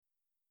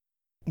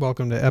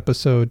Welcome to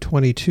episode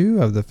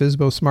 22 of the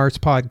FSBO Smarts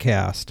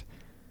podcast.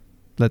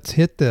 Let's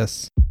hit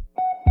this.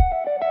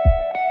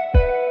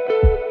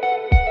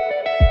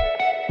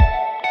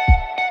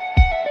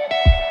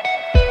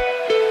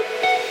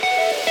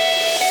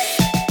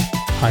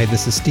 Hi,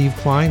 this is Steve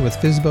Klein with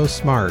FSBO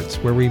Smarts,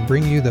 where we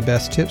bring you the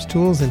best tips,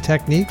 tools, and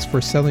techniques for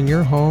selling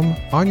your home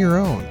on your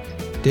own,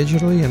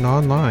 digitally and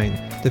online,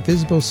 the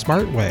FSBO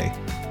Smart way,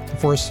 the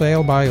for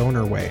sale by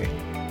owner way.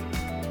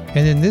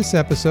 And in this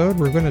episode,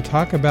 we're going to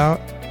talk about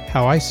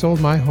how I sold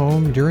my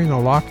home during a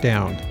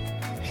lockdown.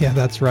 Yeah,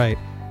 that's right.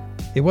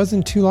 It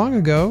wasn't too long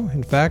ago.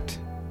 In fact,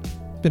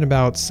 it's been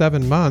about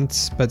 7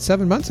 months, but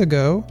 7 months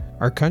ago,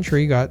 our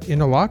country got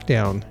in a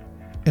lockdown,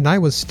 and I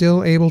was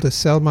still able to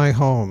sell my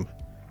home.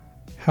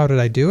 How did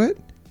I do it?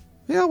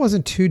 Well, it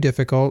wasn't too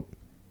difficult.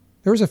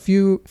 There was a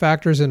few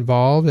factors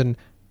involved, and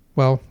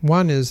well,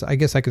 one is, I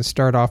guess I can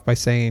start off by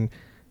saying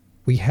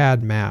we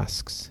had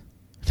masks.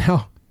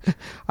 Now,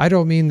 I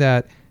don't mean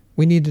that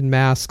we needed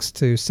masks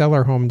to sell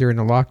our home during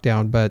the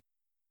lockdown, but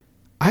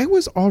I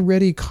was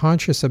already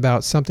conscious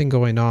about something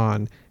going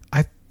on.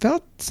 I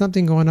felt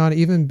something going on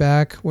even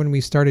back when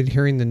we started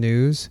hearing the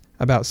news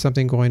about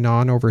something going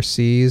on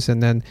overseas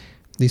and then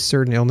these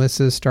certain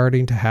illnesses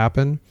starting to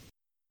happen.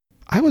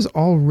 I was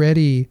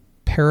already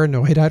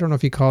paranoid. I don't know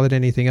if you call it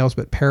anything else,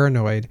 but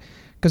paranoid.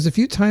 Because a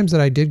few times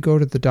that I did go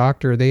to the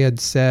doctor, they had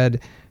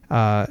said,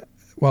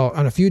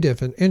 on a few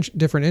different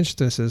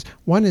instances.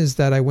 One is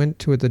that I went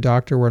to the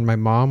doctor when my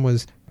mom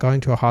was going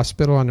to a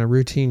hospital on a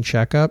routine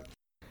checkup.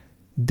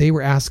 They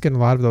were asking a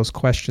lot of those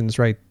questions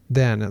right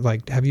then,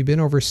 like, have you been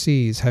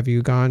overseas? Have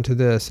you gone to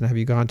this? And have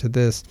you gone to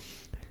this?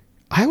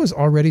 I was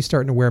already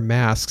starting to wear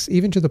masks,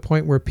 even to the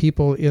point where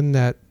people in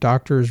that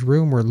doctor's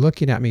room were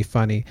looking at me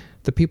funny,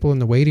 the people in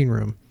the waiting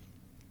room.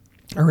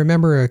 I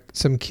remember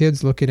some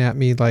kids looking at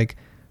me like,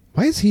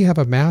 why does he have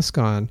a mask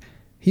on?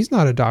 He's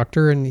not a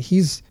doctor and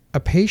he's a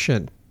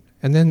patient.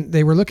 And then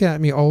they were looking at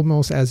me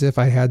almost as if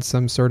I had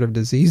some sort of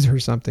disease or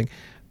something.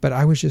 But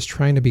I was just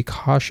trying to be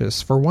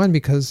cautious. For one,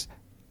 because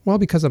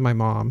of my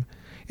mom.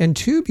 And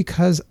two,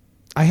 because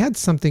I had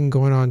something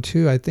going on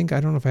too. I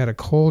don't know if I had a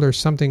cold or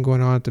something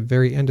going on at the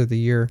very end of the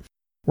year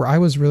where I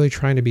was really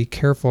trying to be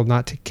careful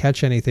not to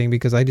catch anything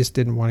because I just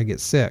didn't want to get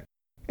sick.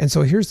 And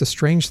so here's the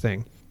strange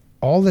thing.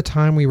 All the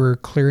time we were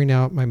clearing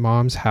out my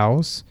mom's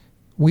house,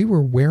 we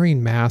were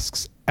wearing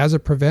masks as a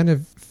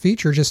preventive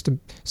feature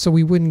so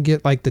we wouldn't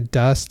get like the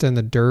dust and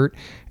the dirt,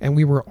 and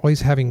we were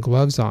always having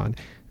gloves on.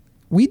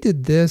 We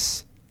did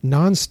this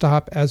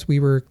nonstop as we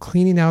were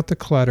cleaning out the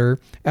clutter,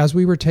 as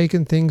we were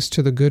taking things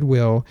to the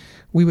Goodwill.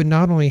 We would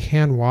not only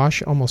hand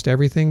wash almost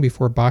everything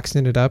before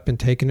boxing it up and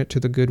taking it to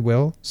the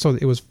Goodwill, so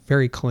it was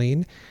very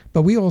clean,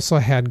 but we also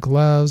had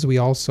gloves, we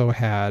also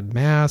had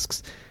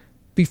masks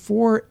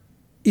before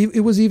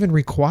it was even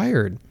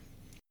required.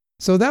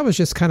 So that was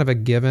just kind of a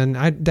given.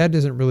 That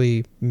doesn't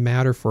really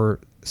matter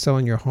for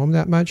selling your home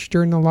that much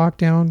during the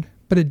lockdown,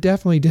 but it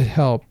definitely did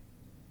help.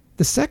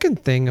 The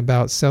second thing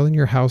about selling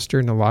your house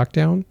during the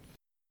lockdown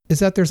is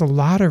that there's a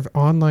lot of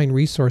online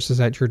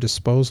resources at your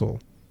disposal.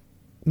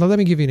 Now, let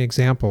me give you an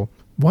example.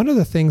 One of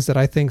the things that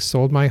I think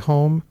sold my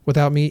home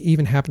without me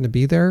even having to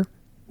be there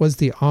was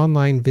the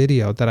online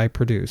video that I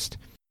produced.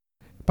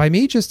 By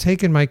me just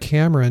taking my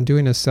camera and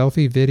doing a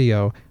selfie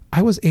video,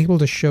 I was able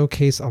to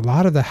showcase a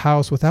lot of the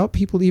house without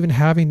people even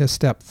having to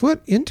step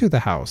foot into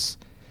the house.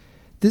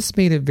 This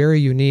made it very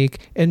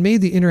unique and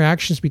made the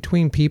interactions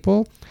between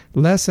people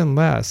less and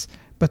less,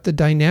 but the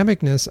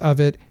dynamicness of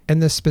it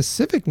and the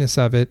specificness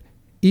of it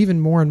even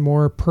more and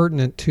more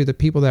pertinent to the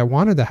people that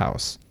wanted the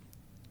house,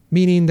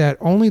 meaning that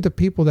only the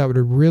people that would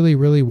really,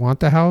 really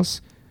want the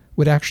house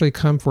would actually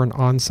come for an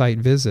on-site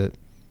visit.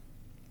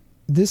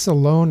 This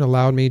alone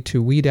allowed me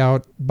to weed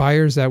out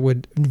buyers that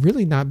would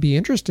really not be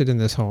interested in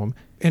this home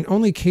and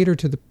only cater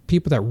to the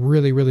people that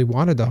really, really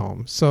wanted the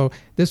home. So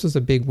this was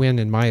a big win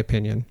in my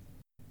opinion.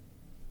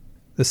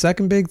 The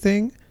second big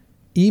thing,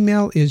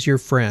 email is your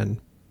friend.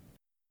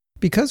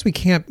 Because we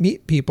can't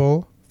meet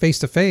people face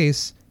to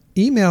face,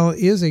 email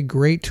is a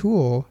great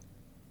tool.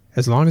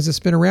 As long as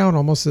it's been around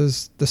almost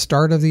as the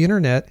start of the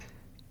internet,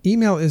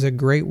 email is a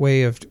great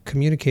way of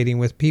communicating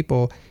with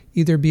people,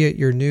 either be it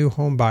your new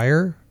home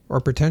buyer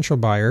or potential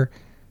buyer,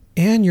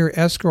 and your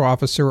escrow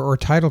officer or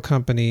title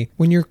company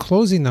when you're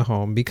closing the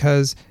home,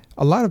 because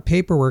a lot of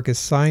paperwork is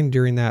signed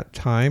during that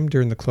time,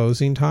 during the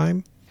closing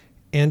time,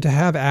 and to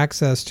have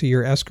access to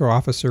your escrow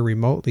officer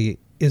remotely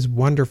is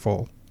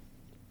wonderful.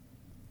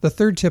 The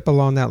third tip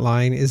along that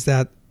line is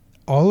that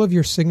all of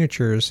your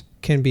signatures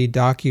can be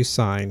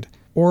DocuSigned,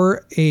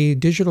 or a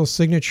digital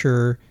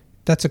signature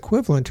that's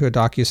equivalent to a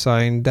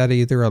DocuSign that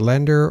either a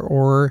lender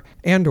or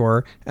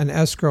an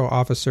escrow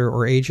officer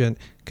or agent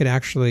can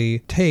actually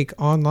take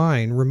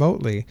online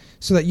remotely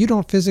so that you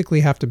don't physically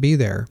have to be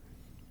there.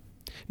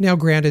 Now,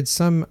 granted,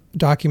 some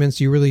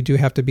documents you really do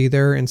have to be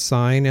there and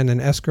sign, and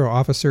an escrow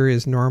officer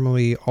is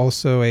normally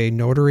also a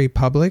notary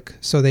public,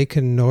 so they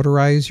can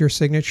notarize your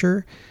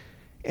signature.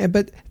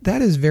 But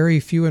that is very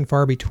few and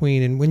far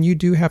between, and when you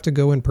do have to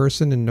go in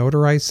person and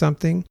notarize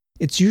something,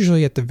 it's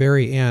usually at the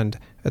very end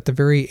at the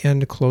very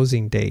end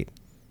closing date,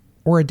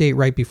 or a date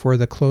right before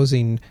the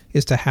closing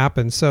is to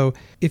happen. So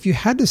if you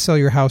had to sell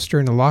your house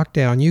during the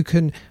lockdown, you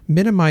can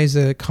minimize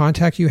the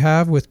contact you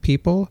have with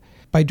people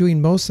by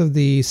doing most of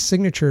the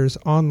signatures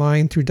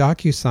online through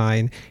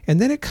DocuSign. And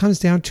then it comes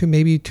down to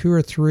maybe 2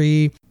 or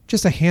 3,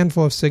 just a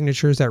handful of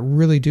signatures that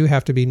really do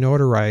have to be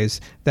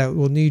notarized, that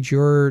will need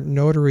your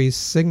notary's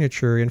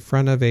signature in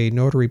front of a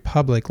notary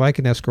public, like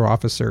an escrow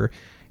officer.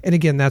 And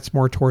again, that's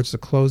more towards the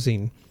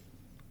closing.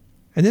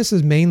 And this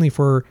is mainly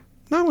for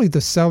not only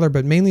the seller,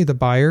 but mainly the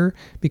buyer,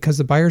 because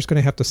the buyer is going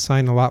to have to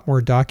sign a lot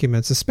more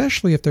documents,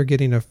 especially if they're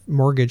getting a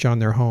mortgage on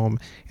their home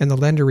and the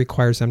lender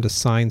requires them to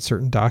sign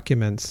certain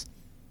documents.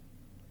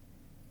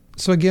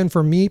 So again,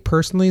 for me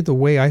personally, the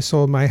way I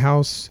sold my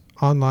house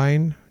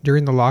online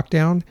during the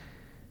lockdown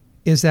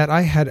is that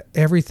I had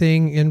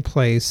everything in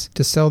place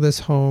to sell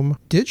this home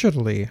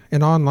digitally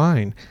and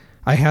online.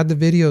 I had the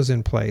videos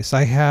in place.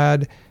 I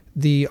had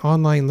the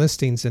online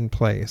listings in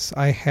place.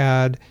 I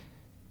had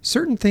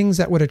certain things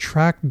that would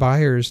attract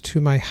buyers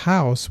to my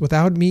house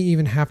without me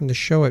even having to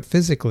show it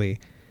physically.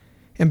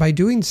 And by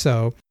doing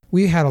so,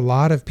 we had a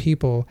lot of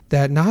people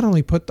that not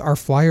only put our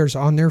flyers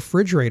on their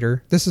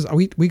refrigerator.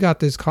 We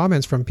got these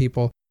comments from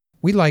people.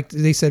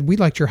 They said, we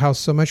liked your house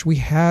so much, we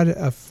had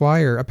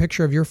a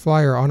picture of your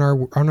flyer on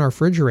our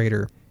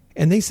refrigerator.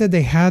 And they said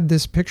they had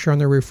this picture on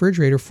their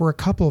refrigerator for a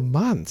couple of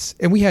months.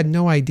 And we had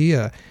no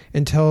idea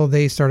until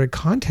they started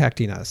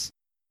contacting us.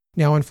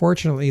 Now,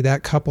 unfortunately,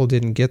 that couple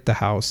didn't get the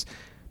house.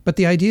 But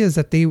the idea is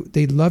that they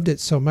loved it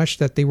so much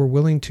that they were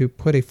willing to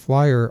put a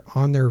flyer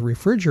on their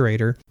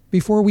refrigerator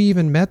before we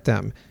even met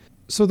them.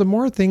 So the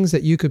more things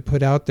that you could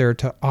put out there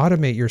to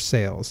automate your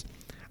sales,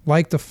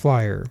 like the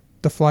flyer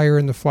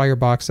in the flyer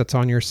box that's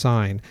on your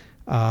sign,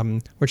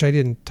 which I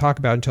didn't talk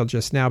about until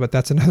just now, but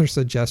that's another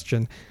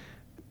suggestion.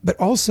 But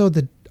also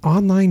the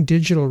online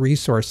digital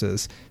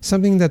resources,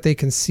 something that they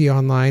can see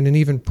online and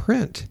even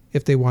print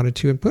if they wanted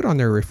to and put on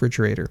their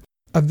refrigerator.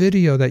 A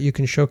video that you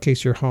can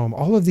showcase your home.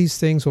 All of these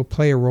things will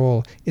play a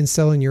role in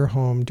selling your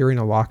home during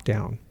a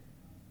lockdown.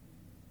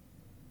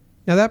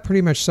 Now that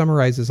pretty much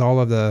summarizes all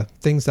of the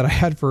things that I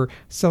had for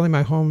selling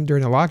my home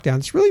during the lockdown.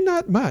 It's really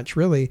not much,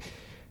 really.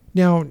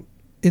 Now,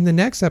 in the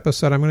next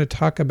episode, I'm going to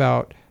talk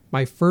about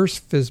my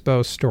first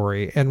FSBO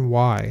story and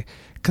why.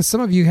 Because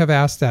some of you have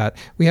asked that.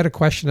 We had a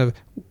question of,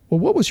 well,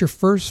 what was your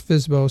first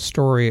FSBO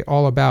story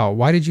all about?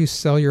 Why did you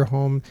sell your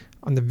home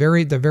on the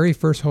very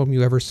first home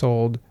you ever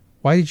sold?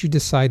 Why did you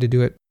decide to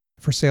do it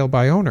for sale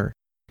by owner?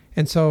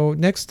 And so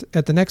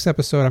at the next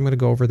episode, I'm going to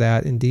go over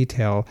that in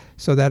detail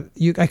so that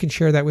I can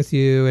share that with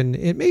you. And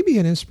it may be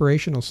an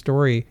inspirational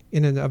story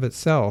in and of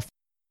itself.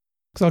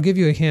 Because I'll give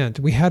you a hint.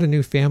 We had a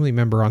new family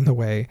member on the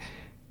way,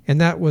 and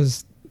that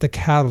was the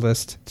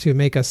catalyst to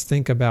make us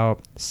think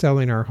about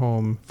selling our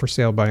home for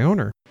sale by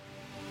owner.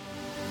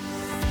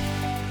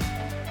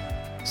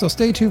 So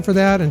stay tuned for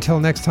that. Until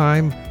next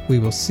time, we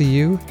will see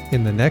you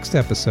in the next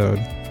episode.